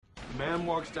man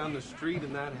walks down the street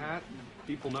in that hat,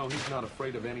 people know he's not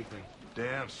afraid of anything.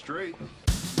 Damn straight.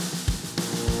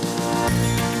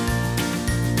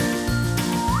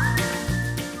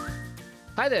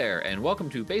 Hi there, and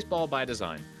welcome to Baseball by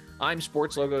Design. I'm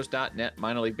SportsLogos.net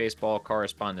minor league baseball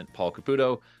correspondent Paul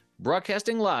Caputo,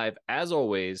 broadcasting live, as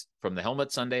always, from the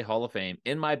Helmet Sunday Hall of Fame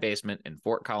in my basement in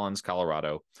Fort Collins,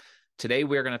 Colorado. Today,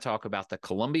 we're going to talk about the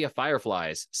Columbia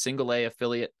Fireflies, single-A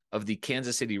affiliate of the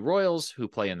Kansas City Royals, who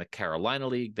play in the Carolina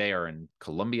League. They are in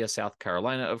Columbia, South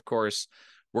Carolina, of course.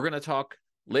 We're going to talk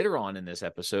later on in this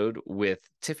episode with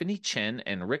Tiffany Chen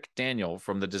and Rick Daniel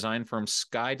from the design firm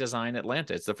Sky Design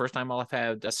Atlanta. It's the first time I'll have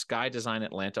had a Sky Design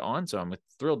Atlanta on, so I'm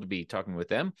thrilled to be talking with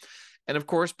them. And of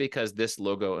course, because this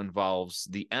logo involves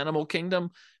the animal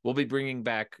kingdom, we'll be bringing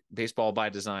back Baseball by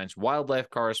Design's wildlife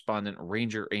correspondent,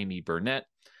 Ranger Amy Burnett,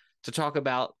 to talk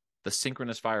about the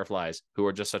synchronous fireflies, who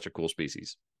are just such a cool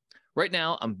species. Right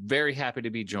now, I'm very happy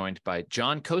to be joined by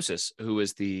John Kosis, who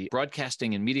is the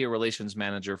broadcasting and media relations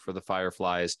manager for the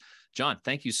Fireflies. John,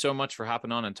 thank you so much for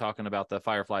hopping on and talking about the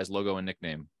Fireflies logo and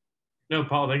nickname. No,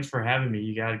 Paul, thanks for having me.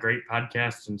 You got a great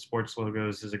podcast, and Sports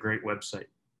Logos is a great website.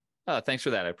 Thanks for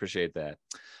that. I appreciate that.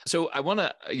 So I want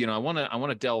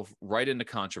to delve right into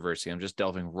controversy. I'm just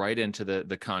delving right into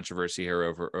the controversy here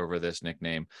over this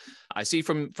nickname. I see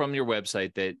from your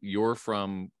website that you're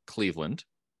from Cleveland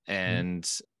and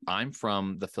I'm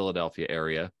from the Philadelphia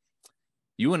area.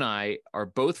 You and I are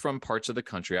both from parts of the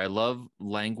country. I love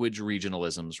language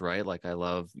regionalisms, right? Like I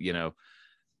love,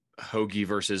 hoagie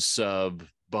versus sub,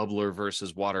 bubbler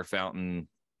versus water fountain.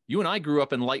 You and I grew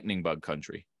up in lightning bug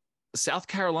country. South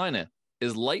Carolina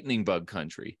is lightning bug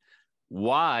country.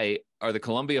 Why are the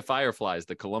Columbia Fireflies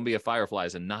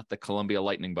and not the Columbia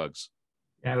lightning bugs?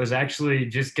 Yeah, I was actually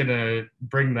just going to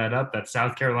bring that up, that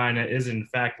South Carolina is in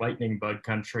fact lightning bug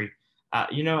country.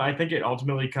 I think it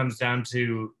ultimately comes down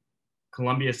to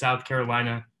Columbia, South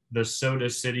Carolina. The soda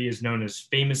city is known as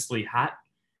famously hot.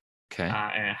 Okay.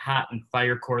 And hot and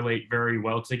fire correlate very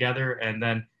well together. And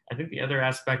then I think the other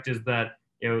aspect is that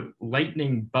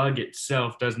lightning bug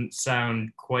itself doesn't sound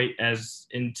quite as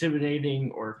intimidating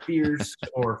or fierce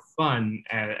or fun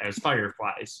as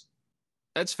fireflies.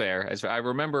 That's fair. I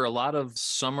remember a lot of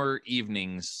summer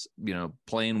evenings,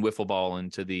 playing wiffle ball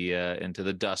into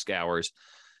the dusk hours,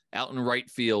 out in right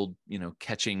field,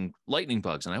 catching lightning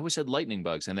bugs. And I always said lightning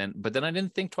bugs, but then I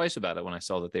didn't think twice about it when I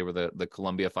saw that they were the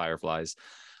Columbia Fireflies.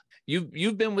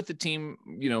 You've been with the team,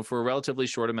 for a relatively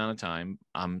short amount of time.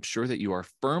 I'm sure that you are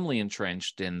firmly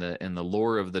entrenched in the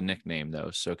lore of the nickname,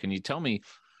 though. So can you tell me?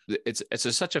 It's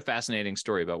such a fascinating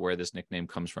story about where this nickname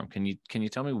comes from. Can you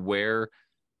tell me where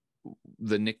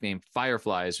the nickname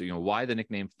Fireflies, why the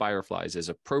nickname Fireflies is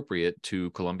appropriate to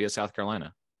Columbia, South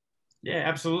Carolina? Yeah,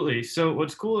 absolutely. So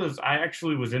what's cool is I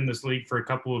actually was in this league for a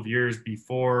couple of years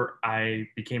before I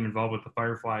became involved with the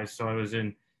Fireflies. So I was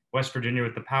in West Virginia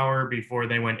with the Power before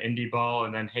they went indie ball,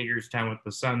 and then Hagerstown with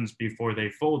the Suns before they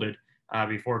folded,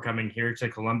 before coming here to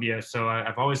Columbia. So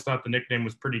I've always thought the nickname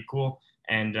was pretty cool.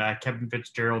 And Kevin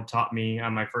Fitzgerald taught me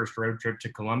on my first road trip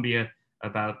to Columbia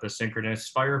about the synchronous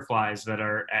fireflies that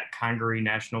are at Congaree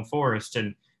National Forest.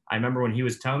 And I remember when he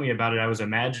was telling me about it, I was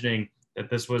imagining that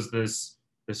this was this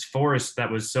forest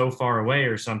that was so far away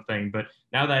or something. But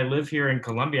now that I live here in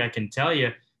Columbia, I can tell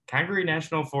you, Congaree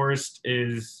National Forest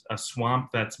is a swamp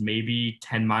that's maybe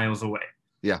 10 miles away.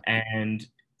 Yeah. And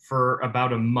for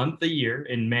about a month a year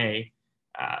in May,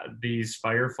 these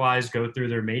fireflies go through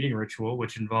their mating ritual,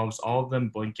 which involves all of them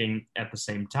blinking at the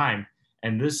same time.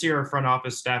 And this year, our front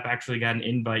office staff actually got an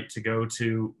invite to go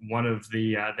to one of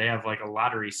the, they have like a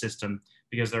lottery system,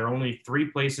 because there are only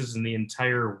 3 places in the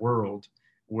entire world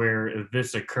where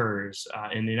this occurs.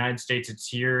 In the United States, it's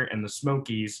here in the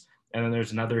Smokies, and then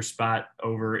there's another spot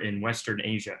over in Western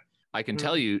Asia. I can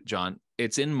tell you, John,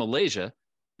 it's in Malaysia.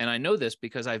 And I know this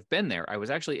because I've been there. I was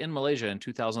actually in Malaysia in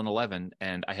 2011,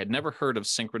 and I had never heard of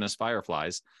synchronous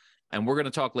fireflies. And we're going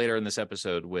to talk later in this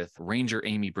episode with Ranger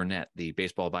Amy Burnett, the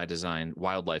Baseball by Design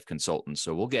wildlife consultant.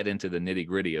 So we'll get into the nitty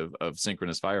gritty of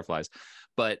synchronous fireflies.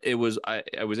 But I was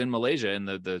in Malaysia, and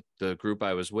the group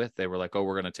I was with, they were like, "Oh,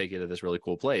 we're going to take you to this really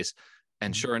cool place."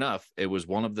 And sure enough, it was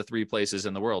one of the 3 places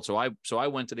in the world. So I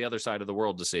went to the other side of the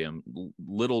world to see them,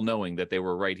 little knowing that they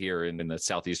were right here in the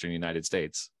southeastern United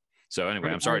States. So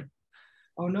anyway, I'm sorry.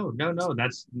 Oh, no.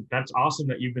 That's awesome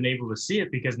that you've been able to see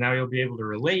it, because now you'll be able to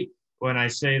relate when I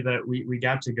say that we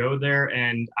got to go there.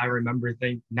 And I remember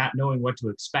not knowing what to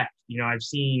expect. I've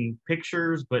seen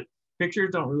pictures, but pictures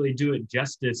don't really do it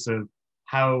justice of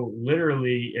how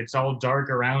literally it's all dark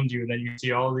around you. And then you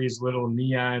see all these little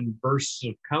neon bursts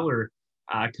of color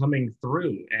coming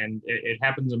through. And it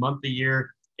happens a month a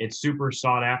year It's super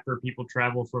sought after. People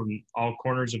travel from all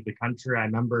corners of the country. I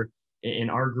remember in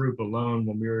our group alone,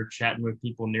 when we were chatting with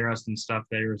people near us and stuff,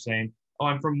 they were saying, "Oh,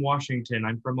 I'm from Washington.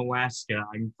 I'm from Alaska.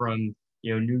 I'm from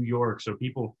New York." So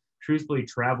people truthfully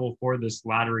travel for this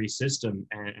lottery system,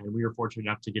 and we were fortunate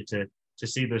enough to get to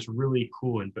see this really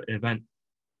cool event.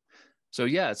 So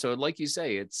yeah, so like you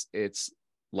say, it's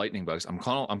lightning bugs.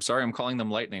 I'm sorry, I'm calling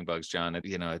them lightning bugs, John.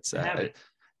 It's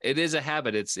it is a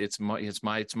habit. It's my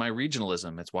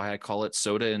regionalism. It's why I call it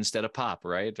soda instead of pop,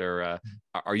 right? Or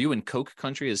are you in Coke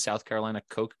country? Is South Carolina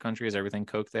Coke country? Is everything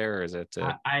Coke there, or is it?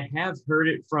 I have heard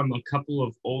it from a couple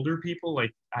of older people.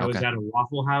 Like I was at a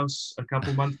Waffle House a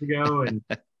couple months ago, and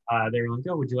they were like,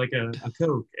 "Oh, would you like a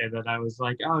Coke?" And then I was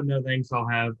like, "Oh, no, thanks. I'll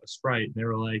have a Sprite." And they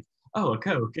were like, "Oh, a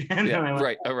Coke." And yeah, then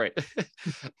right. All right.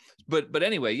 but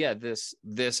anyway, yeah,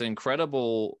 this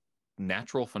incredible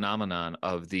natural phenomenon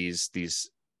of these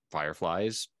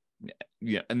fireflies.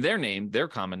 Yeah, and their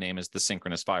common name is the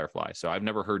synchronous firefly. So I've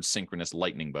never heard synchronous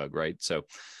lightning bug, right? So,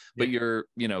 but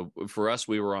for us,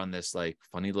 we were on this like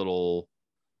funny little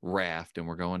raft, and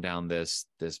we're going down this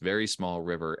very small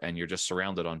river, and you're just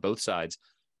surrounded on both sides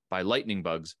by lightning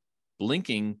bugs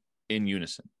blinking in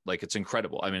unison. Like, it's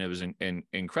incredible. I mean, it was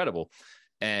incredible.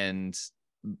 And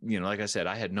like I said,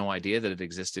 I had no idea that it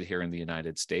existed here in the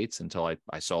United States until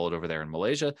I saw it over there in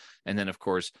Malaysia. And then, of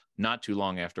course, not too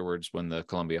long afterwards, when the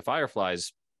Columbia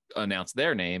Fireflies announced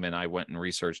their name, and I went and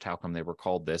researched how come they were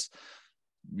called this.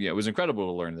 It was incredible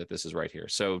to learn that this is right here.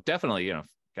 So definitely,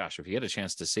 gosh, if you get a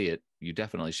chance to see it, you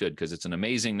definitely should, because it's an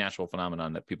amazing natural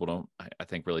phenomenon that people don't, I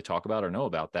think, really talk about or know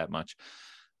about that much.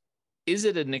 Is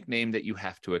it a nickname that you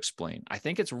have to explain? I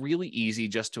think it's really easy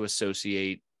just to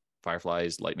associate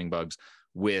fireflies, lightning bugs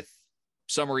with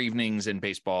summer evenings in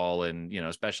baseball, and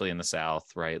especially in the South,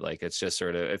 right? Like, it's just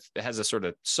it has a sort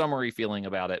of summery feeling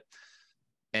about it.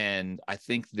 And I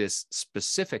think this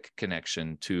specific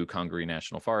connection to Congaree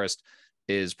National Forest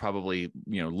is probably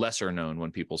lesser known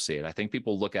when people see it. I think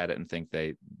people look at it and think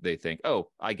they think, "Oh,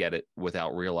 I get it,"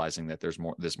 without realizing that there's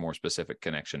this more specific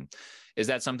connection. Is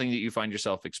that something that you find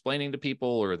yourself explaining to people,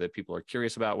 or that people are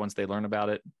curious about once they learn about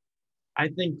it? I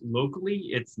think locally,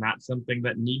 it's not something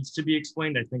that needs to be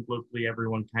explained. I think locally,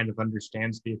 everyone kind of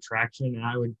understands the attraction. And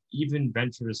I would even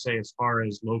venture to say, as far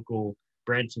as local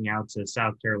branching out to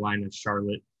South Carolina,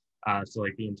 Charlotte, so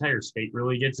like the entire state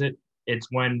really gets it. It's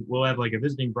when we'll have like a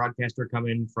visiting broadcaster come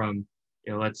in from,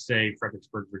 let's say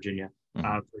Fredericksburg, Virginia,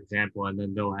 for example, and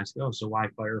then they'll ask, "Oh, so why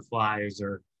Fireflies?"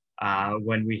 Or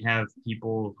when we have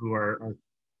people who are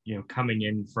coming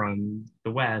in from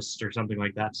the West or something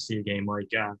like that to see a game,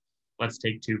 like Let's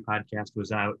Take Two podcast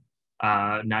was out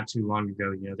not too long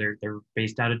ago. They're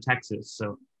based out of Texas,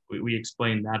 so we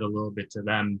explained that a little bit to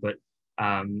them. But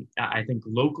I think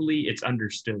locally it's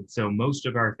understood. So most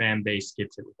of our fan base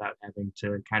gets it without having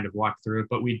to kind of walk through it.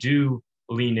 But we do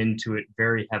lean into it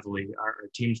very heavily. Our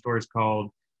team store is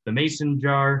called the Mason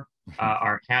Jar.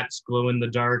 Our hats glow in the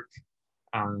dark.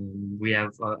 We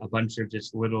have a bunch of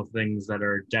just little things that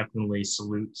are definitely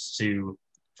salutes to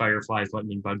fireflies,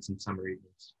 lightning bugs, and summer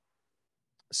evenings.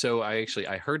 So I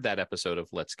heard that episode of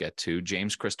Let's Get To.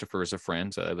 James Christopher is a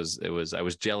friend. So I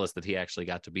was jealous that he actually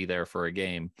got to be there for a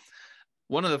game.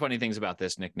 One of the funny things about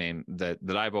this nickname that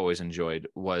I've always enjoyed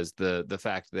was the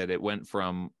fact that it went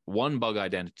from one bug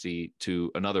identity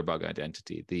to another bug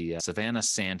identity. The Savannah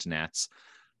sand gnats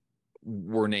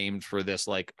were named for this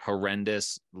like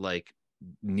horrendous, like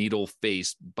needle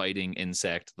face biting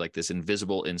insect, like this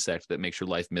invisible insect that makes your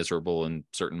life miserable in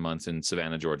certain months in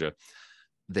Savannah, Georgia.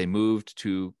 They moved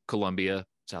to Columbia,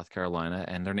 South Carolina,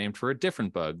 and they're named for a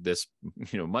different bug, this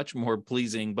much more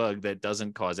pleasing bug that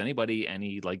doesn't cause anybody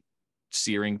any like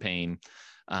searing pain,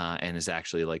 and is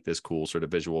actually like this cool sort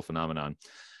of visual phenomenon.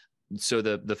 So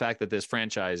the fact that this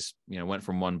franchise went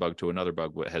from one bug to another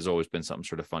bug has always been something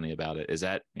sort of funny about it. Does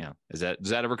that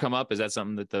ever come up? Is that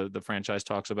something that the franchise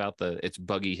talks about, its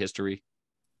buggy history?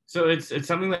 So it's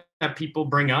something that people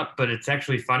bring up, but it's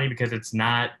actually funny because it's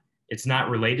not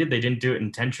related. They didn't do it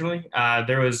intentionally.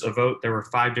 There was a vote. There were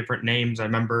 5 different names. I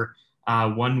remember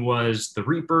one was the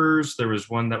Reapers. There was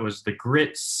one that was the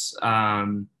Grits.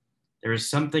 There was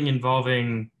something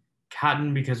involving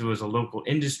cotton because it was a local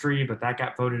industry, but that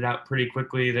got voted out pretty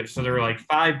quickly. So there were like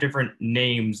 5 different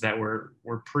names that were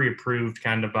pre-approved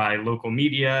kind of by local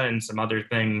media and some other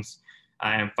things.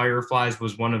 And Fireflies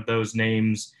was one of those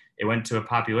names. It went to a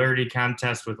popularity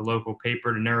contest with a local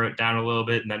paper to narrow it down a little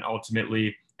bit. And then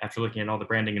ultimately, after looking at all the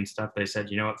branding and stuff, they said,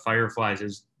 Fireflies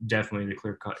is definitely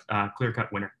the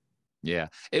clear-cut winner. Yeah,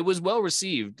 it was well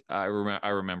received. I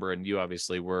remember, and you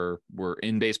obviously were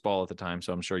in baseball at the time,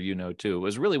 so I'm sure too. It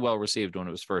was really well received when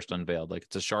it was first unveiled. Like,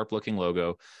 it's a sharp looking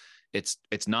logo.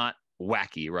 it's not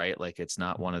wacky, right? Like it's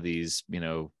not one of these,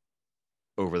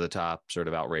 over the top sort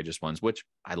of outrageous ones, which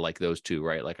I like those too,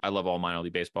 right? Like I love all minor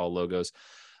league baseball logos,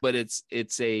 but it's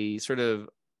a sort of,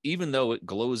 even though it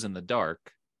glows in the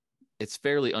dark, it's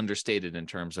fairly understated in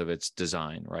terms of its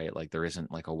design, right? Like there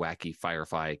isn't like a wacky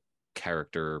Firefly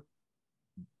character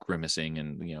grimacing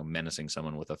and menacing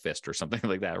someone with a fist or something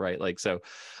like that, right? Like, so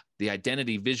the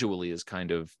identity visually is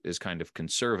kind of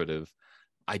conservative.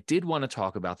 I did want to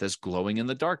talk about this glowing in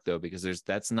the dark though, because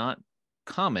that's not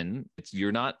common.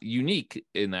 You're not unique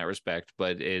in that respect,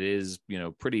 but it is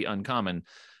pretty uncommon.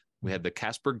 We had the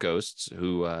Casper Ghosts,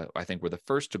 who I think were the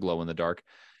first to glow in the dark.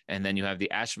 And then you have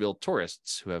the Asheville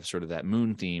Tourists, who have sort of that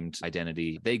moon themed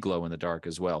identity. They glow in the dark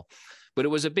as well. But it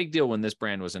was a big deal when this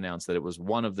brand was announced that it was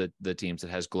one of the teams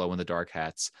that has glow in the dark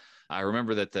hats. I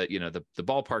remember that the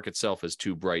ballpark itself is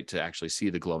too bright to actually see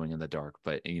the glowing in the dark.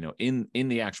 But in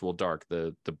the actual dark,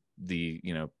 the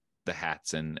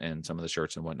hats and some of the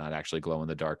shirts and whatnot actually glow in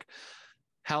the dark.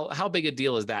 How big a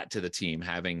deal is that to the team,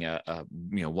 having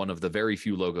one of the very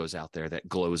few logos out there that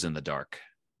glows in the dark?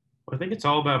 Well, I think it's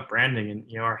all about branding,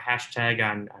 and our hashtag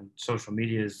on social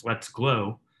media is Let's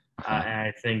Glow. And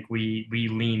I think we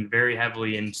lean very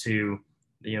heavily into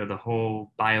the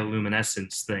whole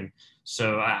bioluminescence thing.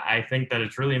 So I think that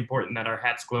it's really important that our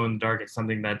hats glow in the dark. It's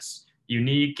something that's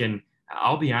unique, and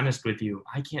I'll be honest with you,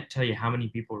 I can't tell you how many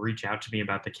people reach out to me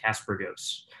about the Casper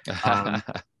Ghosts.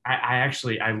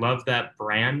 I love that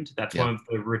brand. That's one of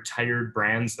the retired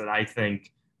brands that I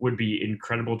think would be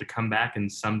incredible to come back in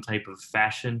some type of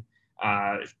fashion.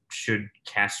 Should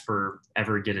Casper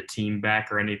ever get a team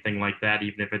back or anything like that,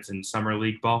 even if it's in summer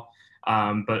league ball.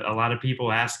 But a lot of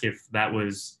people ask if that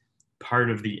was part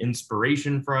of the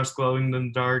inspiration for us glowing in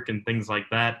the dark and things like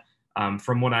that.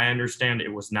 From what I understand,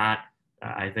 it was not.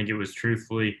 I think it was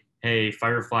truthfully, hey,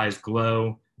 Fireflies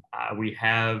glow. We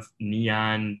have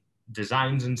neon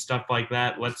designs and stuff like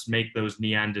that. Let's make those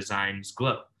neon designs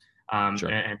glow. Sure.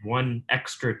 And one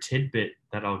extra tidbit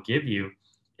that I'll give you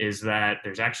is that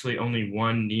there's actually only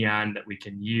one neon that we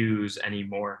can use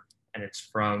anymore, and it's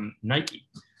from Nike.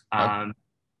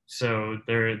 So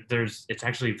it's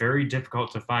actually very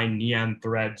difficult to find neon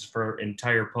threads for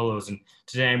entire polos. And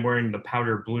today I'm wearing the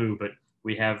powder blue, but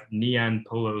we have neon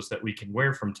polos that we can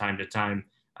wear from time to time,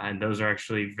 and those are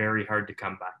actually very hard to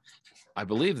come by. I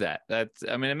believe that.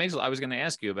 It makes. I was going to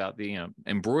ask you about the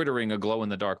embroidering a glow in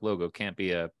the dark logo. Can't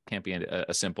be a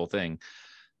simple thing.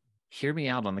 Hear me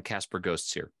out on the Casper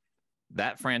Ghosts here.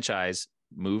 That franchise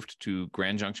moved to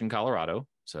Grand Junction, Colorado,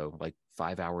 so like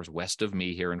 5 hours west of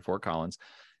me here in Fort Collins,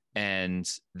 and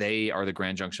they are the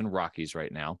Grand Junction Rockies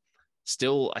right now.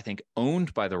 Still, I think,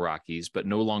 owned by the Rockies, but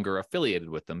no longer affiliated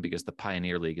with them because the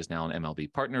Pioneer League is now an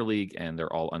MLB partner league, and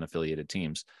they're all unaffiliated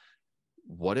teams.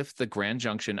 What if the Grand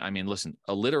Junction, listen,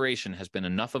 alliteration has been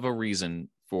enough of a reason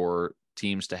for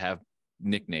teams to have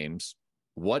nicknames.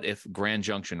 What if Grand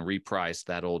Junction reprised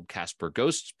that old Casper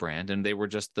Ghosts brand and they were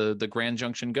just the Grand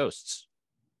Junction Ghosts?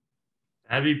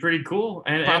 That'd be pretty cool.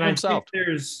 And I think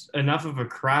there's enough of a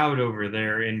crowd over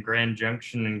there in Grand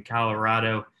Junction in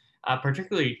Colorado,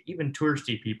 particularly even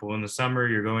touristy people. In the summer,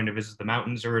 you're going to visit the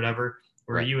mountains or whatever,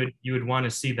 where right. you would want to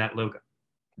see that logo.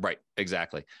 Right,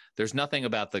 exactly. There's nothing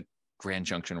about the Grand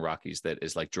Junction Rockies that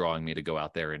is like drawing me to go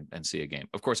out there and see a game.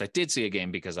 Of course, I did see a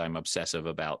game because I'm obsessive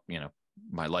about,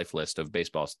 my life list of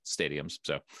baseball stadiums.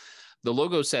 So the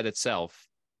logo set itself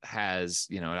has,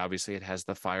 obviously it has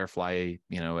the Firefly,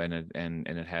 and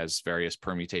it has various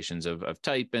permutations of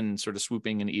type and sort of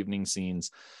swooping and evening scenes.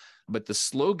 But the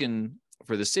slogan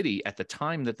for the city at the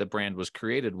time that the brand was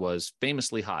created was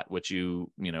famously hot, which you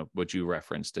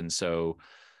referenced. And so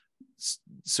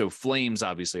flames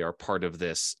obviously are part of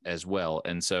this as well.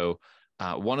 And so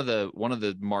one of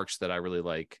the marks that I really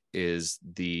like is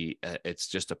it's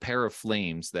just a pair of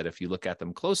flames that, if you look at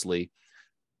them closely,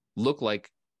 look like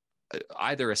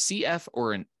either a CF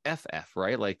or an FF,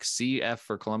 right? Like CF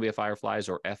for Columbia Fireflies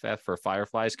or FF for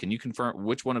Fireflies. Can you confirm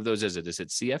which one of those is it? Is it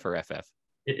CF or FF?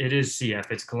 It is CF.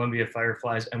 It's Columbia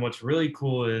Fireflies. And what's really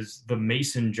cool is the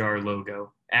mason jar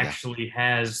logo actually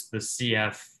has the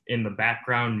CF in the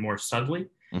background more subtly.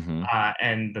 Mm-hmm.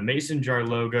 And the mason jar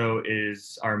logo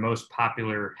is our most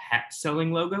popular hat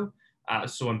selling logo.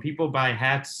 So when people buy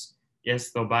hats,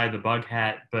 yes, they'll buy the bug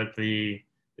hat, but the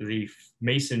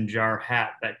mason jar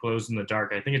hat that glows in the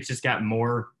dark, I think it's just got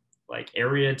more like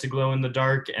area to glow in the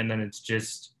dark, and then it's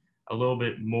just a little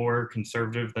bit more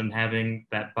conservative than having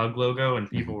that bug logo, and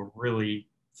people really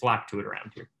flock to it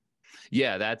around here.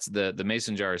 Yeah, that's the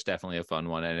mason jar is definitely a fun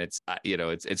one, and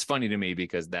it's funny to me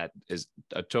because that is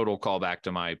a total callback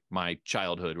to my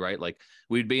childhood, right? Like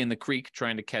we'd be in the creek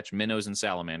trying to catch minnows and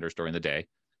salamanders during the day,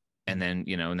 And then,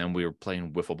 and then we were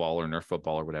playing wiffle ball or Nerf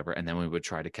football or whatever. And then we would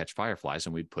try to catch fireflies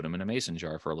and we'd put them in a mason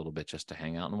jar for a little bit just to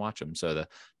hang out and watch them. So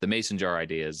the mason jar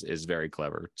idea is very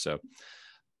clever. So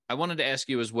I wanted to ask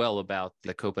you as well about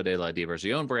the Copa de la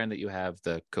Diversión brand that you have,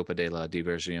 the Copa de la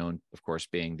Diversión, of course,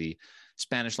 being the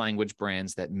Spanish language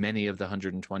brands that many of the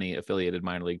 120 affiliated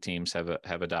minor league teams have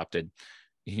adopted.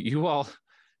 You all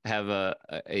have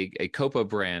a Copa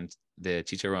brand, the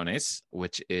Chicharrones,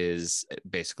 which is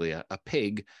basically a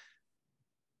pig,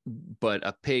 but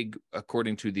a pig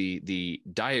according to the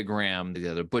diagram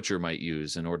that the butcher might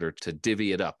use in order to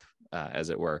divvy it up, as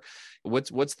it were.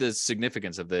 What's the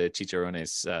significance of the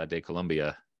Chicharrones de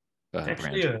Colombia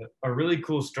Actually, brand? a really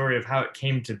cool story of how it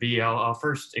came to be. I'll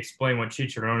first explain what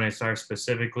chicharrones are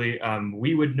specifically.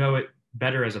 We would know it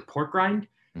better as a pork rind,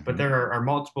 but there are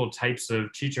multiple types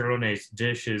of chicharrones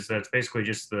dishes. That's basically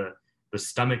just the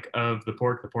stomach of the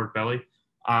pork belly.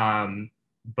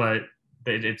 But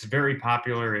it's very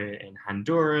popular in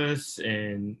Honduras,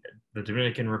 in the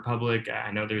Dominican Republic.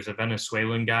 I know there's a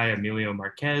Venezuelan guy, Emilio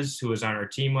Marquez, who was on our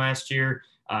team last year,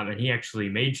 and he actually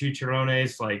made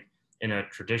chicharrones like in a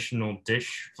traditional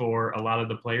dish for a lot of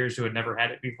the players who had never had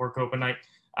it before Copa night.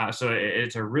 So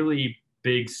it's a really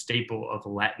big staple of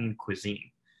Latin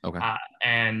cuisine. Okay.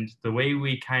 And the way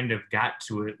we kind of got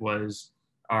to it was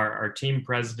our team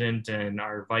president and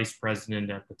our vice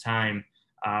president at the time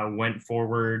went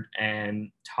forward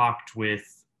and talked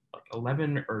with like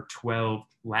 11 or 12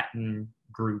 Latin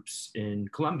groups in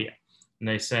Colombia. And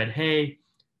they said, hey,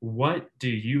 what do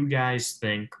you guys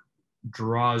think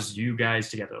draws you guys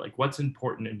together? Like, what's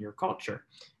important in your culture?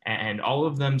 And all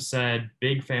of them said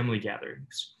big family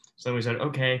gatherings. So we said,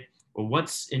 okay, well,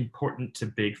 what's important to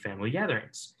big family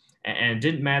gatherings? And it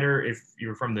didn't matter if you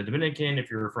were from the Dominican, if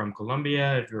you were from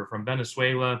Colombia, if you were from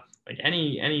Venezuela, like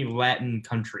any Latin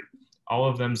country. All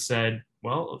of them said,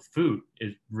 well, food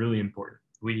is really important.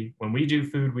 When we do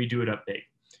food, we do it up big.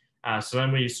 So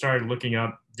then we started looking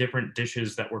up different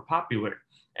dishes that were popular.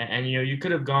 And you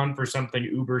could have gone for something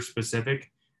uber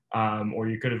specific, or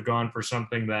you could have gone for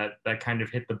something that kind of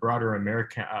hit the broader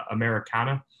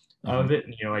Americana of it.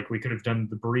 Like we could have done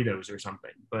the burritos or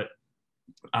something. But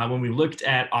when we looked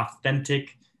at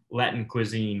authentic Latin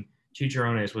cuisine,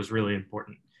 chicharrones was really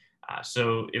important.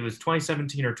 So it was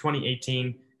 2017 or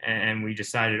 2018, and we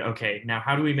decided, okay, now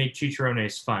how do we make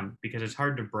chicharrones fun? Because it's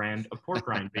hard to brand a pork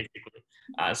rind, basically.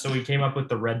 So we came up with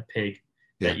the red pig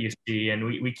that you see, and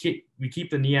we keep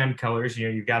the neon colors.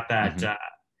 You've got that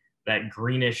that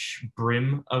greenish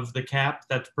brim of the cap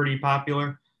that's pretty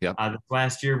popular. Yep.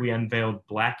 Last year we unveiled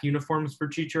black uniforms for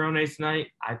Chicharrones night.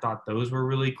 I thought those were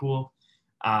really cool.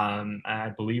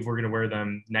 I believe we're going to wear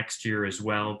them next year as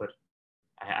well, but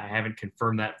I haven't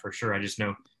confirmed that for sure. I just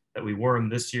know that we wore them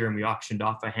this year and we auctioned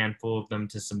off a handful of them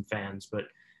to some fans. But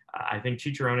I think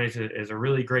Chicharrones is a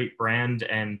really great brand,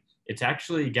 and it's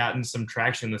actually gotten some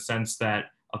traction in the sense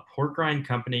that a pork rind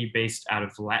company based out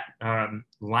of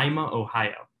Lima,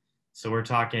 Ohio. So we're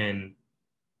talking,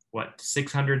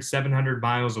 600, 700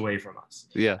 miles away from us.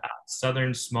 Yeah.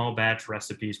 Southern Small Batch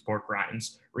Recipes pork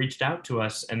rinds reached out to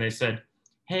us and they said,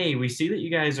 hey, we see that you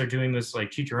guys are doing this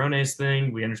like chicharrones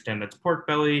thing. We understand that's pork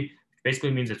belly. It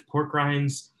basically means it's pork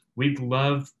rinds. We'd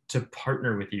love to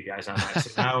partner with you guys on that.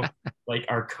 So now, like,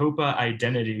 our Copa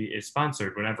identity is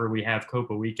sponsored. Whenever we have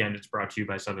Copa weekend, it's brought to you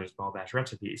by Southern Small Batch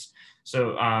Recipes.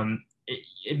 So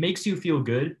it makes you feel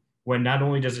good when not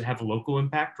only does it have a local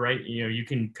impact, right? You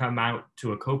can come out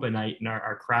to a Copa night and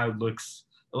our crowd looks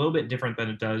a little bit different than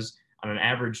it does on an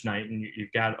average night. And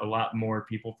you've got a lot more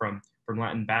people from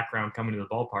Latin background coming to the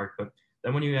ballpark. But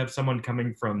then when you have someone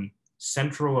coming from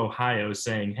Central Ohio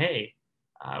saying, hey,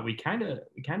 we kind of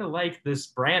like this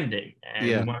branding and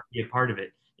we want to be a part of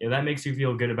it. That makes you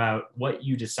feel good about what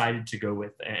you decided to go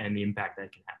with and the impact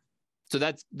that can have. So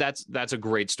that's a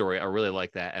great story. I really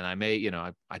like that. And I may,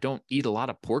 I don't eat a lot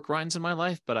of pork rinds in my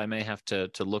life, but I may have to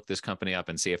look this company up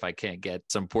and see if I can't get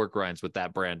some pork rinds with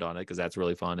that brand on it, because that's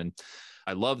really fun. And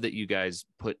I love that you guys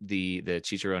put the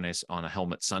chicharrones on a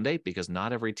helmet Sunday, because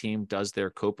not every team does their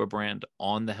Copa brand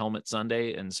on the helmet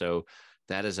Sunday. And so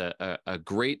that is a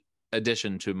great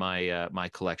addition to my my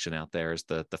collection out there, is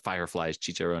the Fireflies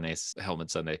chicharrones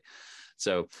helmet Sunday.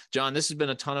 So, John, this has been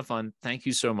a ton of fun. Thank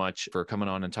you so much for coming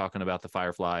on and talking about the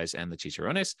Fireflies and the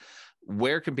chicharrones.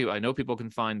 Where can people, I know people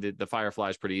can find the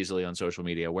Fireflies pretty easily on social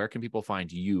media. Where can people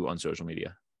find you on social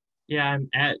media? Yeah, I'm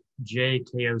at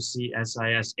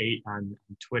JKOCSIS8 on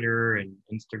Twitter and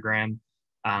Instagram.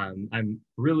 I'm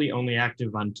really only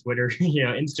active on Twitter.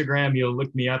 Instagram, you'll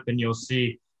look me up and you'll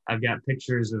see I've got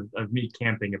pictures of me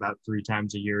camping about 3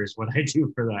 times a year is what I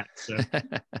do for that. So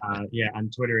yeah, on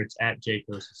Twitter, it's at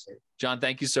 @JCosa. John,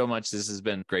 thank you so much. This has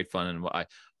been great fun, and I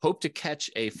hope to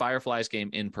catch a Fireflies game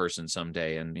in person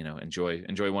someday, and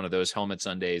enjoy one of those helmet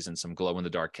Sundays and some glow in the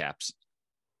dark caps.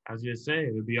 I was gonna say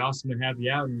it would be awesome to have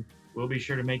you out, and we'll be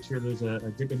sure to make sure there's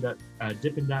a Dippin'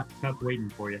 Dot cup waiting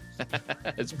for you.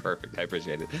 It's perfect. I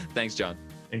appreciate it. Thanks, John.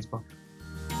 Thanks, Paul.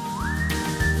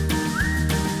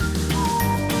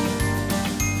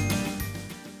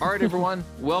 All right, everyone,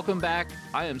 welcome back.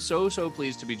 I am so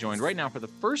pleased to be joined right now for the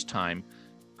first time,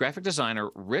 graphic designer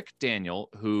Rick Daniel,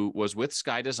 who was with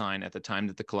Sky Design at the time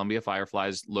that the Columbia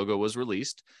Fireflies logo was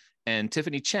released, and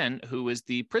Tiffany Chen, who is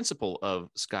the principal of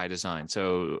Sky Design.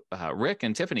 So Rick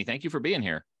and Tiffany, thank you for being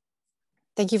here.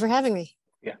 Thank you for having me.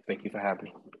 Yeah, thank you for having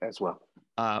me as well.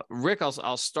 Rick,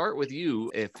 I'll start with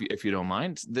you if you don't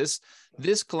mind. This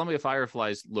Columbia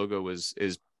Fireflies logo is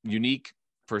unique.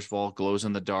 First of all, glows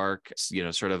in the dark. It's,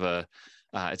 sort of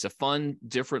it's a fun,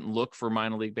 different look for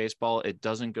minor league baseball. It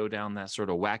doesn't go down that sort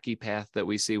of wacky path that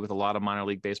we see with a lot of minor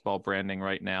league baseball branding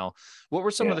right now. What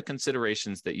were some of the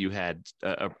considerations that you had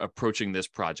approaching this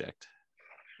project?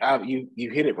 You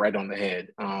hit it right on the head.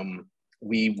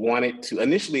 We wanted to,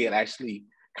 initially it actually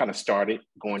kind of started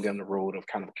going down the road of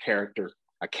kind of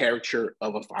a caricature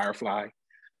of a firefly,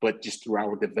 but just through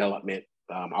our development,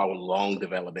 our long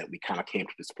development, we kind of came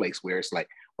to this place where it's like,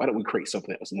 why don't we create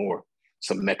something that was more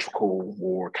symmetrical,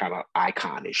 more kind of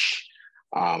iconish,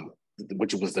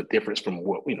 which was the difference from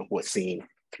what's seen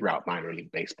throughout minor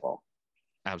league baseball.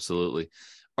 Absolutely.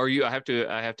 Are you? I have to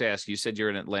ask. You said you're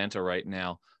in Atlanta right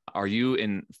now. Are you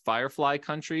in Firefly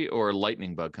country or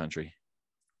lightning bug country?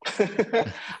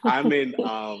 I'm in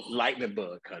lightning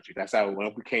bug country. That's how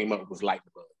when we came up was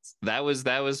lightning bugs.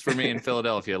 That was for me in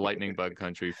Philadelphia, lightning bug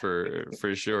country for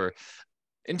sure.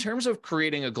 In terms of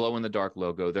creating a glow in the dark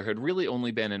logo, there had really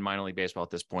only been in minor league baseball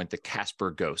at this point the Casper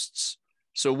Ghosts.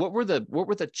 So what were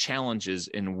the challenges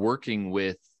in working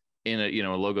with in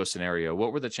a logo scenario?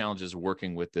 What were the challenges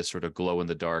working with this sort of glow in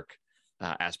the dark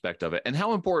aspect of it, and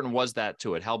how important was that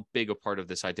to it? How big a part of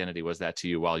this identity was that to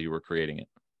you while you were creating it?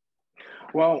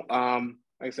 Well, like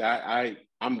I said,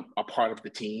 I'm a part of the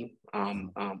team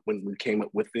when we came up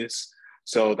with this.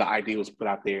 So the idea was put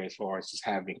out there as far as just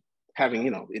having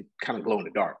it kind of glow in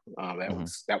the dark.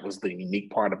 That was the unique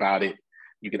part about it.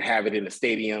 You could have it in the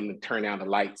stadium and turn down the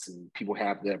lights, and people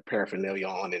have their paraphernalia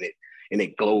on, and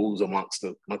it glows amongst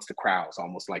the crowds,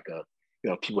 almost like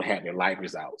people had their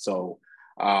lighters out. So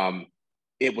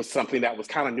it was something that was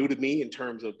kind of new to me in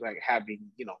terms of like having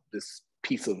this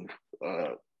piece of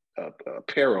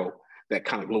apparel that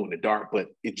kind of glow in the dark, but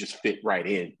it just fit right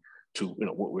in to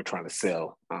what we're trying to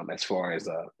sell as far as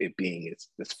it being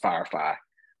this firefly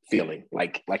feeling,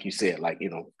 like you said,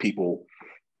 people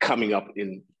coming up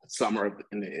in summer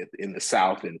in the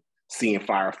South and seeing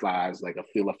fireflies, like a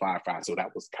feel of fireflies. So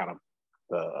that was kind of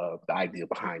the idea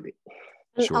behind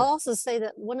it. Sure. I'll also say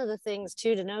that one of the things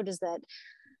too to note is that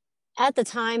at the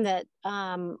time that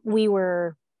we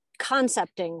were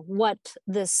concepting what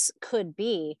this could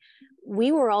be,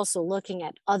 we were also looking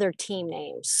at other team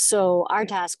names. So our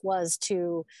task was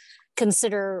to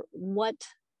consider what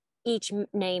each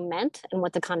name meant and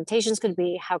what the connotations could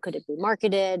be. How could it be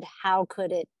marketed? How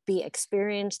could it be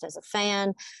experienced as a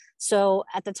fan? So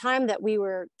at the time that we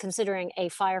were considering a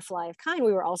firefly of kind,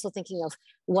 we were also thinking of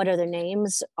what other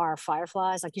names are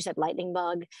fireflies. Like you said, lightning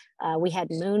bug. We had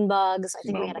moon bugs. I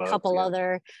think we had a couple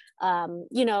other,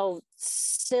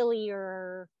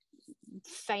 sillier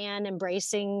fan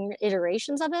embracing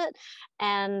iterations of it,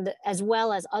 and as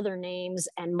well as other names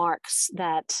and marks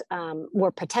that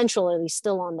were potentially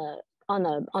still on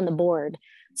the board.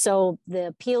 So the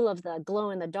appeal of the glow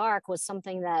in the dark was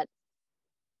something that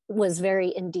was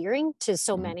very endearing to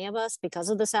so many of us because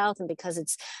of the South and because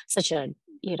it's such a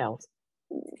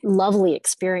lovely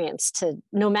experience to,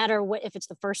 no matter what, if it's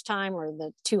the first time or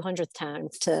the 200th time,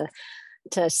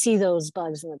 to see those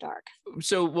bugs in the dark.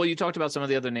 So, well, you talked about some of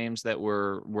the other names that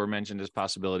were mentioned as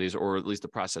possibilities, or at least the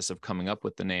process of coming up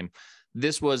with the name.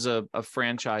 This was a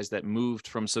franchise that moved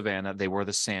from Savannah. They were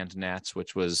the Sand Gnats,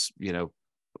 which was,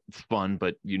 fun,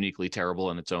 but uniquely terrible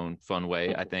in its own fun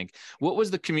way, I think. What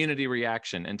was the community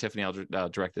reaction? And Tiffany, I'll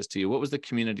direct this to you. What was the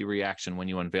community reaction when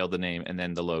you unveiled the name and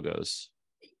then the logos?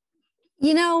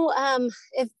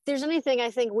 If there's anything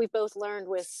I think we've both learned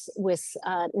with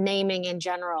naming in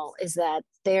general is that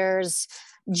there's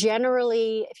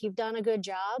generally, if you've done a good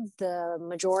job, the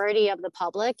majority of the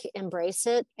public embrace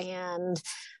it and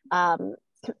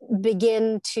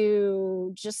begin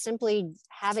to just simply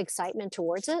have excitement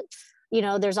towards it. you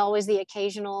know, there's always the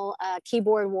occasional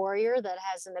keyboard warrior that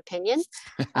has an opinion.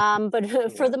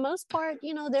 But for the most part,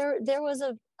 you know, there was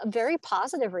a very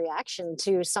positive reaction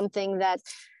to something that,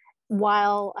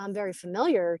 while very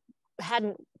familiar,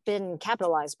 hadn't been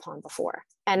capitalized upon before.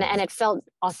 And it felt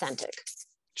authentic.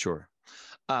 Sure.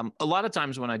 A lot of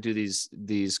times when I do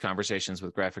these conversations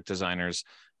with graphic designers,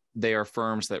 they are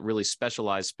firms that really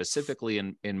specialize specifically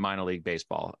in minor league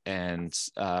baseball. And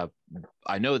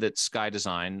I know that Sky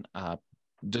Design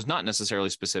does not necessarily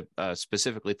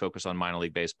specifically focus on minor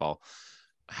league baseball.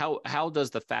 How does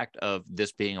the fact of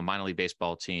this being a minor league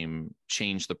baseball team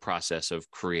change the process of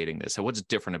creating this? So what's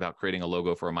different about creating a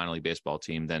logo for a minor league baseball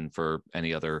team than for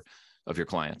any other of your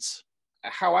clients?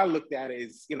 How I looked at it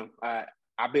is, you know,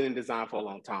 I've been in design for a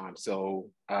long time. So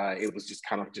it was just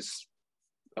kind of just,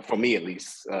 for me at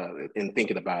least, in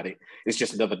thinking about it, it's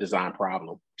just another design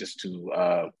problem, just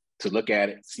to look at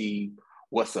it, see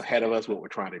what's ahead of us, what we're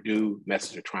trying to do,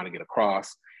 message we're trying to get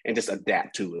across, and just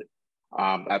adapt to it.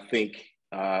 I think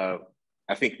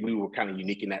we were kind of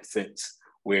unique in that sense,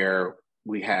 where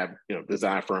we have, you know,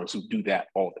 design firms who do that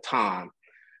all the time.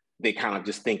 They kind of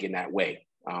just think in that way,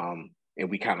 and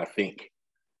we kind of think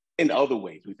in other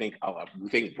ways. We think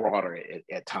broader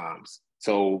at times.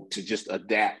 So to just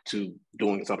adapt to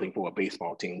doing something for a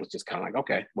baseball team was just kind of like,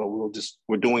 okay, well,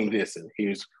 we're doing this, and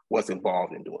here's what's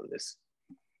involved in doing this.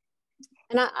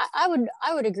 And I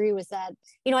would agree with that.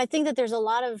 You know, I think that there's a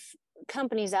lot of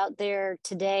companies out there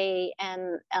today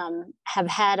and have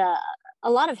had a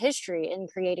lot of history in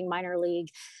creating minor league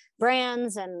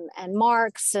brands and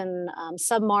marks and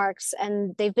sub-marks,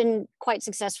 and they've been quite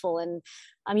successful. And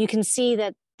you can see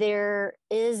that there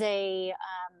is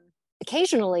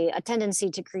occasionally a tendency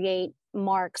to create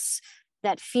marks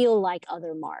that feel like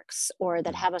other marks or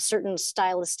that have a certain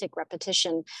stylistic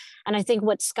repetition. And I think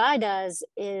what Sky does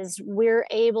is we're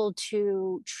able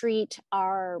to treat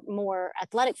our more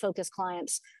athletic focused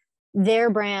clients, their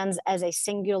brands, as a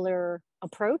singular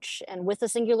approach and with a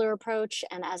singular approach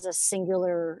and as a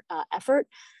singular effort.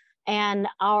 And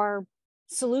our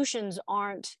solutions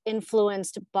aren't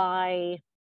influenced by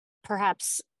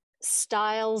perhaps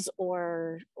styles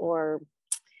or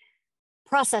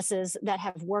processes that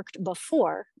have worked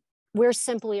before. We're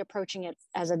simply approaching it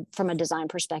from a design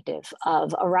perspective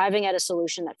of arriving at a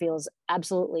solution that feels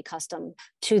absolutely custom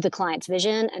to the client's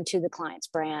vision and to the client's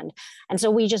brand. And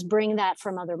so we just bring that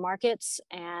from other markets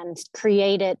and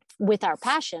create it with our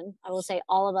passion. I will say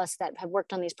all of us that have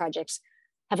worked on these projects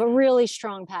have a really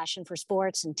strong passion for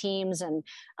sports and teams. And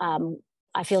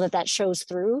I feel that shows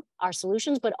through our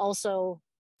solutions, but also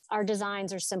our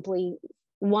designs are simply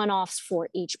one-offs for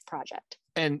each project.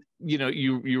 And, you know,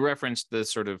 you referenced the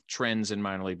sort of trends in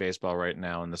minor league baseball right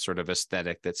now and the sort of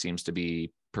aesthetic that seems to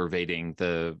be pervading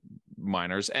the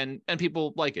minors, and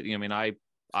people like it. You know, I mean,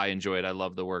 I enjoy it. I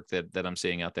love the work that I'm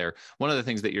seeing out there. One of the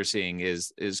things that you're seeing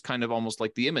is kind of almost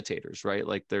like the imitators, right?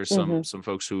 Like there's some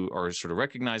folks who are sort of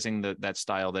recognizing that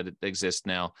style that exists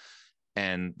now,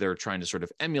 and they're trying to sort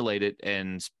of emulate it,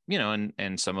 and, you know,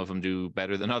 and some of them do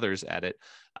better than others at it.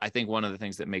 I think one of the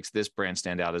things that makes this brand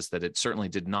stand out is that it certainly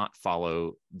did not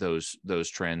follow those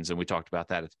trends. And we talked about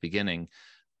that at the beginning.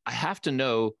 I have to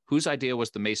know whose idea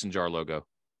was the mason jar logo.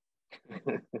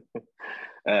 Kind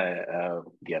of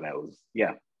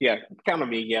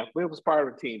me. Yeah, it was part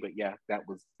of the team, but yeah, that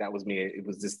was me. It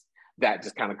was just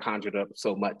kind of conjured up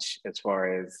so much as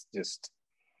far as just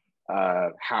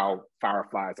how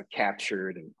Fireflies are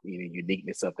captured and, you know,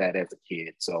 uniqueness of that as a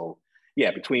kid. So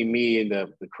yeah, between me and the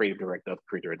creative director of the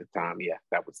creator at the time, yeah,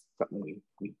 that was something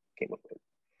we came up with.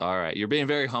 All right. You're being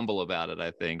very humble about it,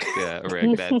 I think,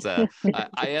 Rick. That's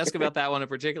I ask about that one in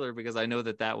particular because I know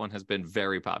that one has been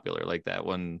very popular. Like that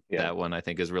one, I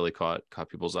think has really caught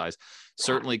people's eyes.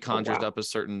 Certainly conjures up a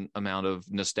certain amount of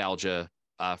nostalgia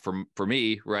for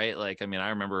me, right? Like, I mean, I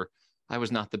remember I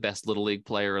was not the best little league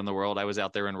player in the world. I was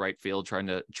out there in right field trying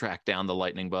to track down the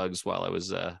lightning bugs while I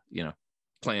was,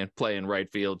 playing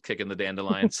right field, kicking the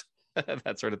dandelions,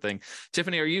 that sort of thing.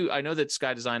 Tiffany, I know that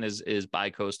Sky Design is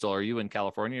bi-coastal. Are you in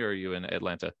California or are you in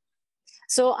Atlanta?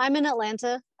 So I'm in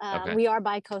Atlanta. Okay. We are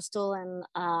bi-coastal, and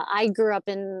I grew up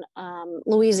in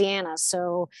Louisiana.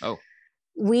 So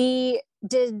we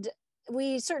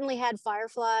certainly had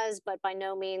Fireflies, but by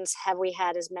no means have we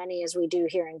had as many as we do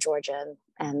here in Georgia.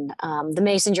 And the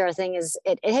mason jar thing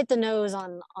it hit the nose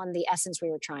on the essence we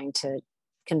were trying to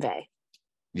convey.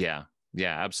 Yeah,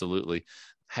 absolutely.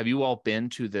 Have you all been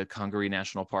to the Congaree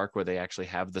National Park where they actually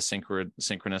have the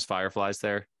synchronous fireflies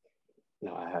there?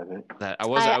 No, I haven't. That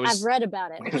I've read about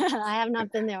it. I have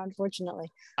not been there,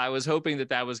 unfortunately. I was hoping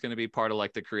that was going to be part of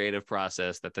like the creative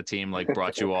process, that the team like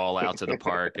brought you all out to the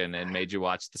park and made you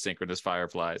watch the synchronous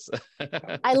Fireflies.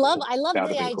 I love That would've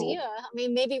the been idea. cool. I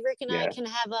mean, maybe Rick and I Yeah. can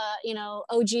have a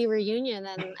OG reunion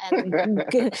and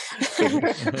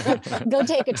go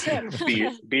take a trip.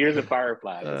 Beers and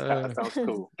Fireflies. That sounds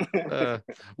cool.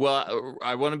 Well,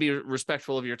 I want to be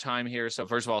respectful of your time here. So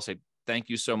first of all, I'll say thank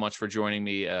you so much for joining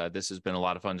me. This has been a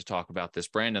lot of fun to talk about this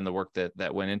brand and the work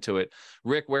that went into it.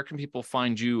 Rick, where can people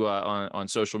find you on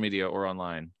social media or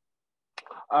online?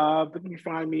 But you can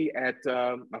find me at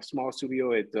a small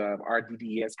studio at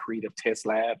RDDS Creative Test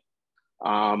Lab.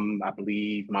 I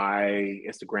believe my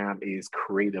Instagram is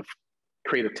Creative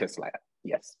Test Lab.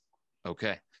 Yes.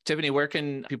 Okay. Tiffany, where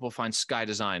can people find Sky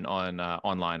Design on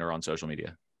online or on social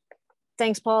media?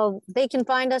 Thanks, Paul. They can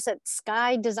find us at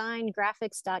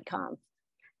skydesigngraphics.com.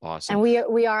 Awesome. And we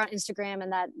are on Instagram,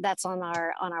 and that's on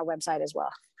our website as well.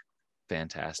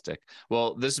 Fantastic.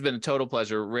 Well, this has been a total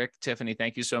pleasure. Rick, Tiffany,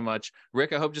 thank you so much.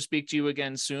 Rick, I hope to speak to you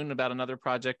again soon about another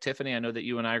project. Tiffany, I know that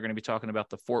you and I are going to be talking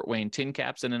about the Fort Wayne Tin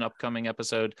Caps in an upcoming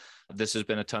episode. This has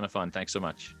been a ton of fun. Thanks so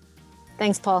much.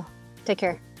 Thanks, Paul. Take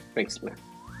care. Thanks, man.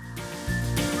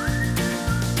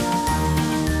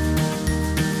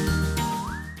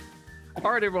 All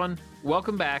right, everyone.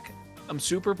 Welcome back. I'm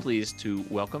super pleased to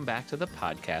welcome back to the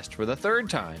podcast for the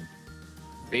third time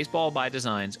Baseball by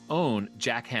Design's own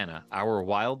Jack Hanna, our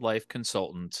wildlife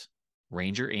consultant,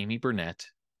 Ranger Amy Burnett.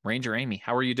 Ranger Amy,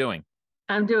 how are you doing?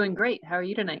 I'm doing great. How are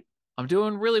you tonight? I'm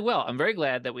doing really well. I'm very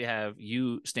glad that we have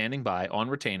you standing by on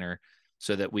retainer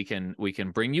so that we can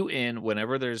bring you in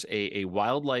whenever there's a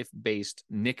wildlife-based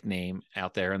nickname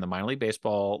out there in the minor league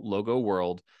baseball logo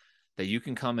world, that you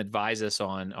can come advise us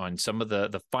on some of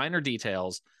the finer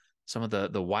details, some of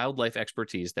the wildlife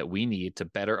expertise that we need to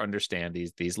better understand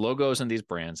these logos and these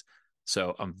brands.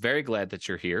 So I'm very glad that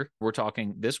you're here. We're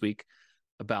talking this week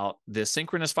about the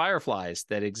synchronous Fireflies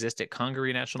that exist at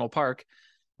Congaree National Park,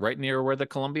 right near where the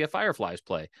Columbia Fireflies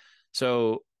play.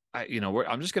 So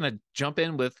I'm just going to jump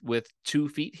in with 2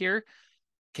 feet here.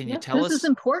 Can you tell us? This is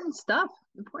important stuff.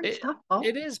 Important stuff, Paul.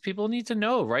 It is. People need to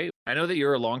know, right? I know that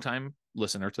you're a longtime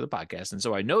listener to the podcast, and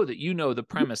so I know that you know the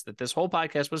premise that this whole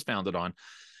podcast was founded on,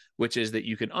 which is that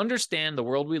you can understand the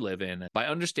world we live in by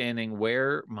understanding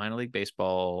where minor league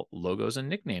baseball logos and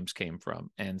nicknames came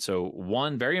from. And so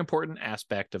one very important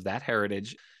aspect of that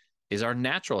heritage is our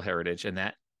natural heritage, and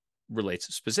that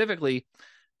relates specifically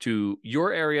to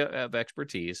your area of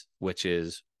expertise, which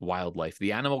is wildlife,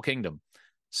 the animal kingdom.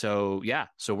 So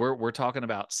we're talking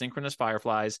about synchronous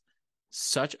Fireflies,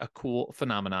 such a cool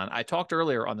phenomenon. I talked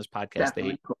earlier on this podcast,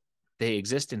 they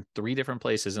exist in 3 different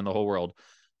places in the whole world.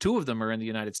 2 of them are in the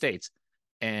United States.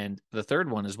 And the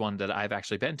third one is one that I've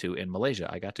actually been to in Malaysia.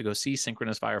 I got to go see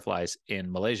synchronous Fireflies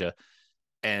in Malaysia,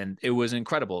 and it was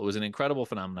incredible. It was an incredible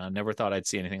phenomenon. I never thought I'd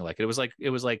see anything like it. It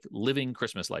was like living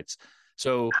Christmas lights.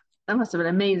 So that must have been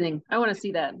amazing. I want to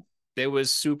see that. It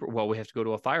was super. Well, we have to go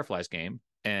to a Fireflies game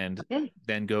and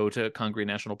then go to Congaree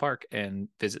National Park and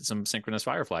visit some synchronous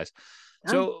Fireflies.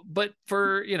 So, but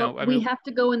for, we have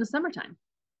to go in the summertime.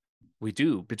 We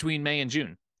do, between May and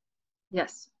June.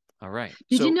 Yes. All right.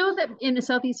 Did you know that in the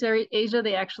Southeast Asia,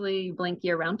 they actually blink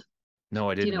year round?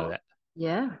 No, I didn't know that.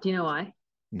 Yeah. Do you know why?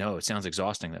 No, it sounds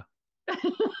exhausting though.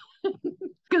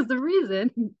 Because the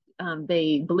reason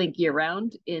they blink year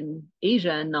round in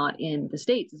Asia and not in the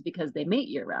States is because they mate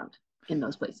year round in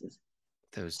those places.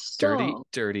 Those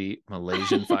dirty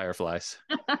Malaysian Fireflies.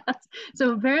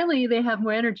 So apparently they have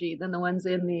more energy than the ones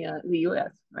in the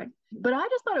U.S., right? But I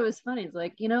just thought it was funny. It's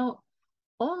like,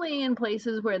 only in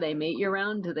places where they mate year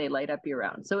round do they light up year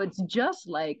round. So it's just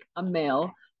like a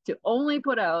male to only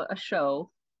put out a show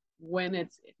when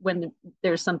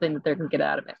there's something that they're going to get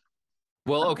out of it.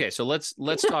 Well, okay, so let's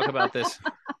talk about this.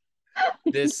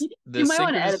 You might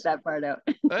want to edit that part out.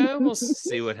 We'll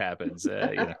see what happens.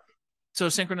 So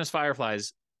synchronous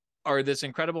Fireflies are this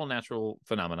incredible natural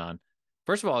phenomenon.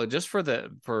 First of all, just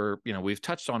we've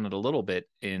touched on it a little bit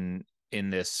in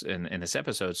this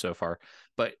episode so far,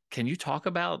 but can you talk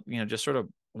about, just sort of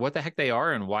what the heck they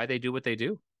are and why they do what they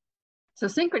do? So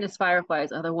synchronous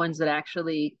Fireflies are the ones that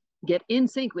actually get in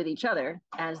sync with each other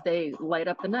as they light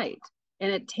up the night.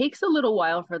 And it takes a little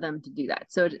while for them to do that.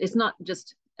 So it's not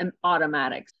just an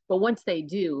automatic, but once they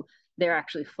do, they're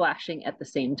actually flashing at the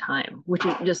same time, which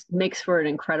just makes for an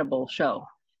incredible show.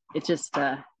 It's just,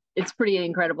 it's pretty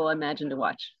incredible, I imagine, to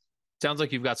watch. Sounds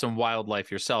like you've got some wildlife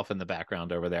yourself in the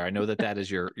background over there. I know that is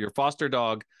your foster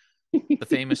dog, the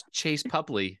famous Chase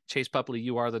Pupley. Chase Pupley,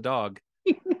 you are the dog.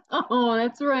 Oh,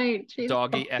 that's right. Chase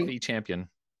Doggy Pupley. Effie champion.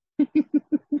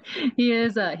 He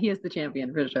is the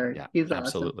champion for sure. Yeah, He's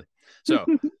absolutely. So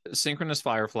synchronous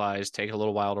fireflies take a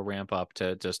little while to ramp up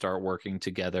to start working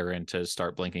together and to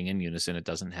start blinking in unison. It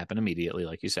doesn't happen immediately,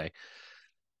 like you say.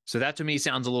 So that to me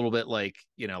sounds a little bit like,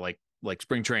 like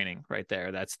spring training right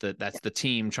there. That's the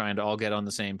team trying to all get on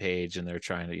the same page, and they're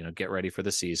trying to, get ready for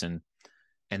the season.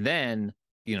 And then,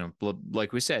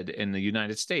 like we said, in the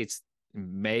United States,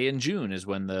 May and June is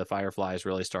when the Fireflies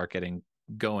really start getting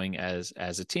going as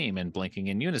a team and blinking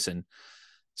in unison.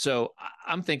 So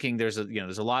I'm thinking there's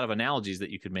a lot of analogies that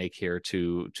you could make here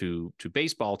to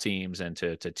baseball teams and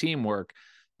to teamwork.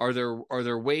 Are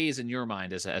there ways in your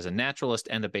mind as a naturalist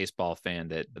and a baseball fan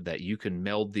that you can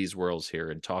meld these worlds here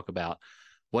and talk about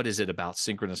what is it about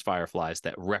synchronous fireflies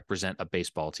that represent a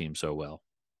baseball team so well?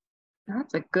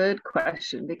 That's a good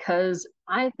question, because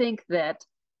I think that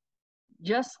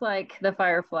just like the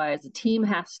Fireflies, the team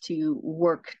has to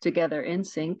work together in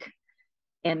sync,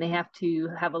 and they have to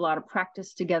have a lot of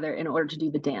practice together in order to do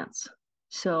the dance.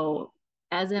 So,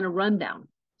 as in a rundown.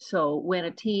 So,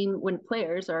 when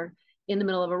players are in the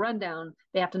middle of a rundown,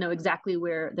 they have to know exactly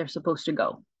where they're supposed to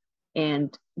go.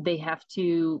 And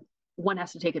one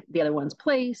has to take the other one's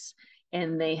place,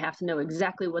 and they have to know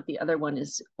exactly what the other one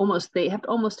is. They have to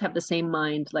almost have the same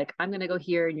mind, like, I'm going to go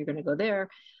here and you're going to go there.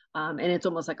 And it's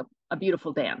almost like a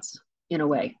beautiful dance in a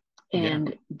way.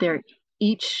 And they're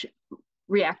each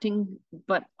reacting,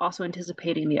 but also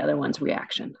anticipating the other one's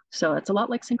reaction. So it's a lot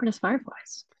like synchronous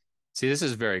fireflies. See, this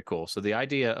is very cool. So the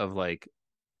idea of like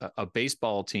a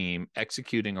baseball team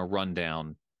executing a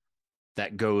rundown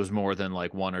that goes more than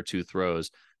like one or two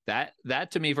throws,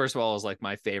 that to me, first of all, is like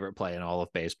my favorite play in all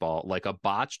of baseball. Like a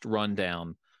botched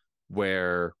rundown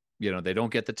where they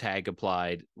don't get the tag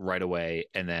applied right away,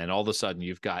 and then all of a sudden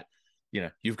you've got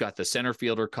the center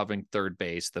fielder covering third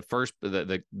base,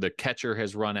 the catcher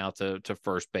has run out to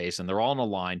first base, and they're all in a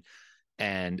line,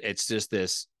 and it's just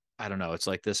this, I don't know, it's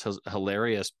like this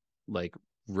hilarious like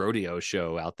rodeo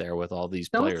show out there with all these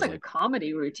players. It's like a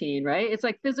comedy routine, right? It's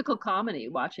like physical comedy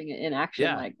watching it in action.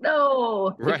 Yeah. Like,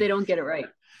 no, right. If they don't get it right.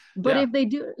 But if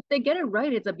they get it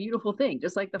right, it's a beautiful thing,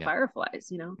 just like the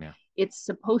Fireflies, It's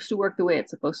supposed to work the way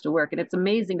it's supposed to work. And it's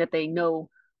amazing that they know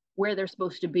where they're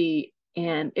supposed to be.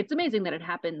 And it's amazing that it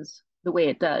happens the way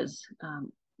it does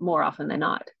more often than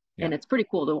not. Yeah. And it's pretty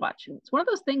cool to watch. And it's one of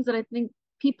those things that I think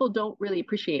people don't really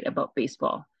appreciate about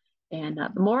baseball. And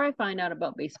the more I find out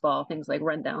about baseball, things like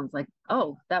rundowns, like,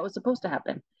 oh, that was supposed to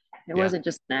happen. It wasn't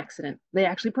just an accident. They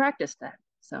actually practiced that.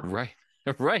 So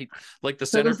Right. Like the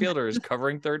center fielder is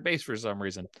covering third base for some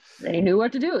reason. They knew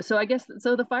what to do. So I guess,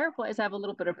 the Fireflies have a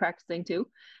little bit of practicing too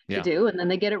to do, and then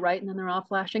they get it right, and then they're all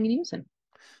flashing and using.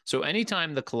 So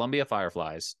anytime the Columbia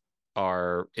Fireflies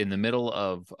are in the middle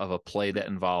of a play that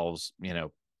involves,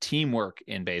 teamwork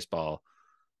in baseball,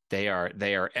 they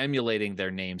are emulating their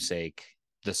namesake,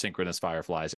 the synchronous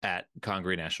Fireflies, at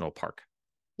Congaree National Park.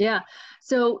 Yeah.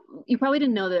 So you probably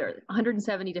didn't know there are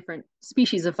 170 different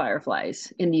species of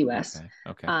fireflies in the U.S.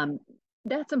 Okay.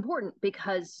 That's important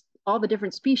because all the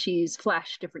different species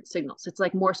flash different signals. It's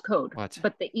like Morse code,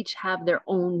 but they each have their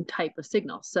own type of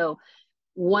signal. So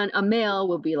a male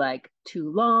will be like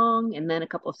too long, and then a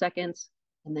couple of seconds,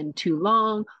 and then too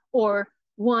long, or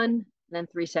one, then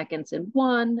 3 seconds and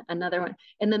one, another one.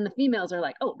 And then the females are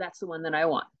like, oh, that's the one that I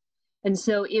want. And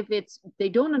so they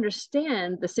don't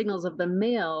understand the signals of the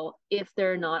male if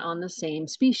they're not on the same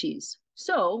species.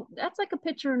 So that's like a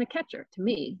pitcher and a catcher to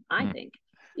me, I think.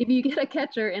 If you get a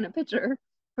catcher and a pitcher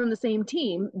from the same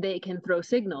team, they can throw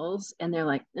signals, and they're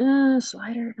like,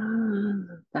 slider,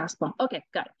 fastball. Okay,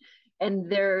 got it. And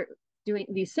they're doing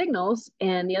these signals,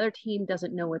 and the other team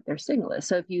doesn't know what their signal is.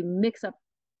 So if you mix up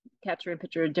catcher and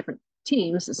pitcher of different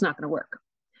teams, it's not going to work.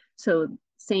 So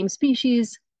same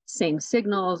species, same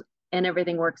signals, and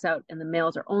everything works out, and the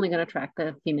males are only going to track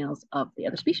the females of the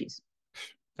other species.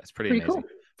 That's pretty amazing. Cool.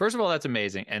 First of all, that's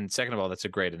amazing. And second of all, that's a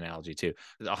great analogy too.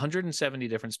 There's 170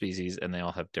 different species, and they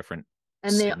all have different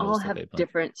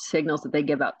different signals that they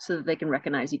give out so that they can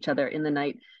recognize each other in the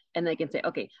night, and they can say,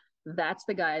 okay, that's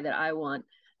the guy that I want,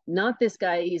 not this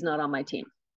guy, he's not on my team.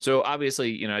 So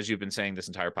obviously, as you've been saying this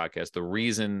entire podcast, the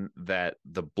reason that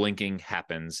the blinking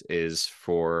happens is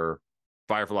for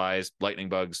fireflies, lightning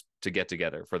bugs to get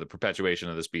together, for the perpetuation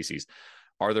of the species.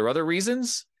 Are there other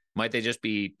reasons? Might they just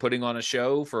be putting on a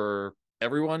show for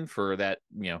everyone, for that,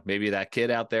 maybe that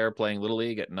kid out there playing Little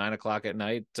League at 9:00 at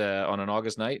night on an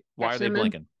August night? Why are they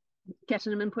blinking?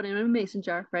 Catching them and putting them in a mason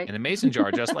jar, right? In a mason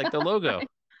jar, just like the logo.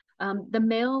 Right. The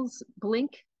males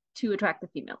blink to attract the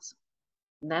females.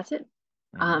 And that's it.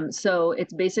 So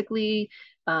it's basically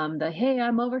the, hey,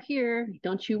 I'm over here,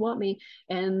 don't you want me?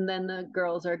 And then the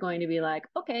girls are going to be like,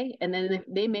 okay. And then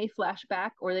they may flash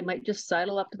back, or they might just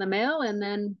sidle up to the male, and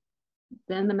then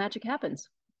the magic happens.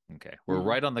 Okay, we're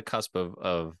right on the cusp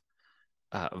of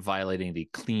violating the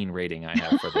clean rating I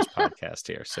have for this podcast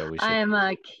here. So we should. I am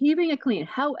keeping it clean.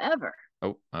 However,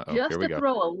 just to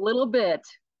throw a little bit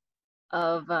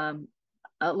of a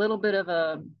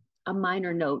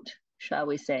minor note, shall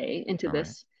we say, into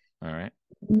this. All right.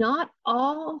 Not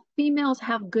all females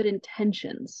have good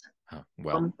intentions. Oh,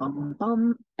 well. Bum, bum,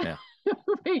 bum. Yeah.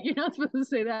 Wait, you're not supposed to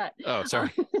say that. Oh,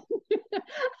 sorry.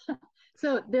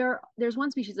 So there's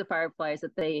one species of fireflies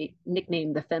that they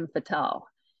nicknamed the femme fatale.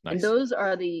 Nice. And those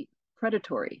are the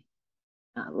predatory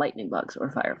lightning bugs or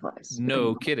fireflies.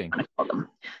 No kidding.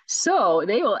 So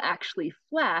they will actually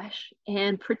flash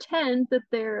and pretend that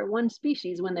they're one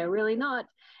species when they're really not.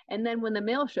 And then when the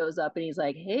male shows up and he's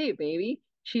like, hey, baby,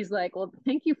 she's like, well,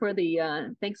 thanks for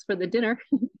the dinner.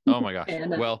 Oh my gosh.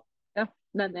 And, well, yeah,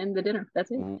 and the dinner.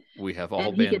 That's it. We have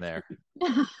all been there.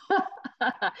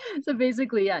 So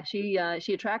basically, yeah, she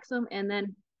attracts him, and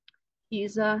then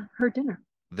he's her dinner.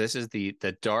 This is the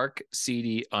dark,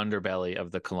 seedy underbelly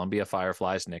of the Columbia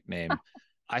Fireflies nickname.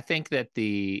 I think that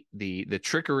the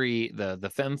trickery,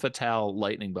 the femme fatale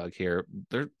lightning bug here,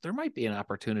 there might be an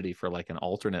opportunity for like an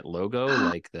alternate logo,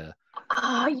 like the.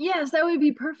 Yes, that would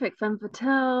be perfect. Femme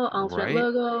fatale, alternate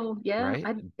logo. Yeah, right?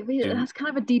 That's kind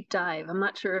of a deep dive. I'm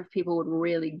not sure if people would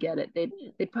really get it.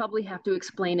 They'd probably have to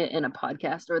explain it in a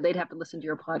podcast, or they'd have to listen to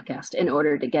your podcast in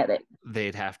order to get it.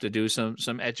 They'd have to do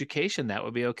some education. That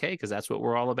would be okay, because that's what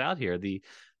we're all about here. The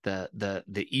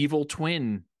evil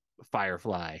twin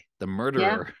firefly, the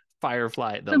murderer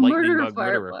firefly, the lightning bug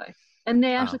murderer. And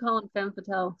they actually call him femme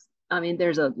fatale. I mean,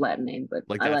 there's a Latin name, but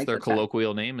like that's their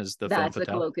colloquial name is the femme fatale. That's the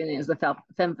colloquial name is the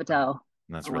femme fatale.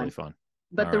 And that's really fun.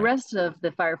 But the rest of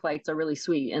the fireflies are really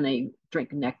sweet, and they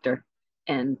drink nectar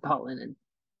and pollen, and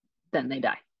then they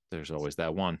die. There's always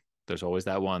that one.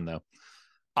 Though.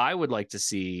 I would like to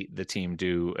see the team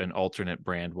do an alternate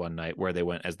brand one night where they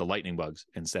went as the lightning bugs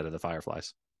instead of the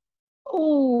fireflies.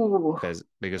 Oh,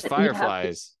 because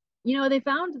fireflies. They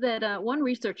found that one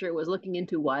researcher was looking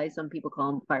into why some people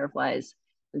call them fireflies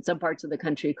and some parts of the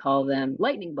country call them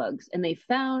lightning bugs. And they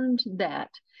found that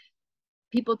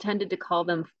people tended to call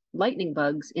them lightning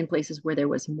bugs in places where there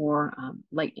was more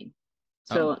lightning.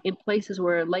 So in places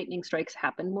where lightning strikes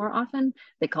happen more often,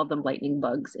 they called them lightning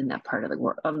bugs in that part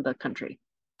of the country.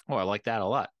 Oh, I like that a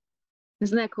lot.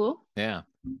 Isn't that cool? Yeah.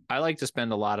 I like to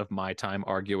spend a lot of my time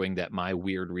arguing that my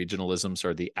weird regionalisms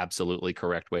are the absolutely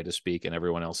correct way to speak and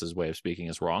everyone else's way of speaking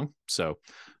is wrong. So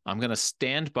I'm going to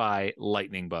stand by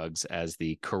lightning bugs as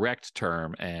the correct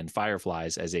term and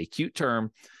fireflies as a cute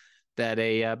term that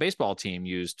a baseball team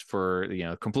used for,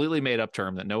 completely made up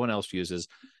term that no one else uses,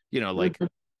 like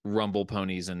rumble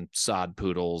ponies and sod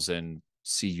poodles and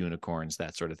sea unicorns,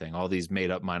 that sort of thing. All these made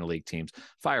up minor league teams.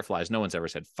 Fireflies, no one's ever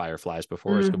said fireflies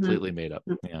before. It's completely made up.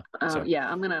 Yeah.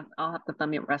 Yeah, I'll have to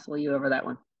thumb wrestle you over that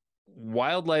one.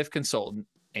 Wildlife consultant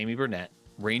Amy Burnett,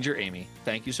 Ranger Amy,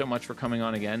 thank you so much for coming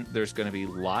on again. There's going to be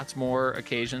lots more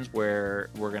occasions where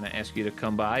we're going to ask you to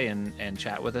come by and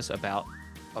chat with us about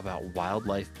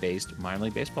wildlife-based minor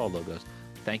league baseball logos.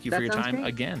 Thank you for your time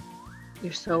again.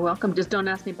 You're so welcome. Just don't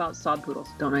ask me about sod poodles.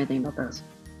 Don't know anything about those.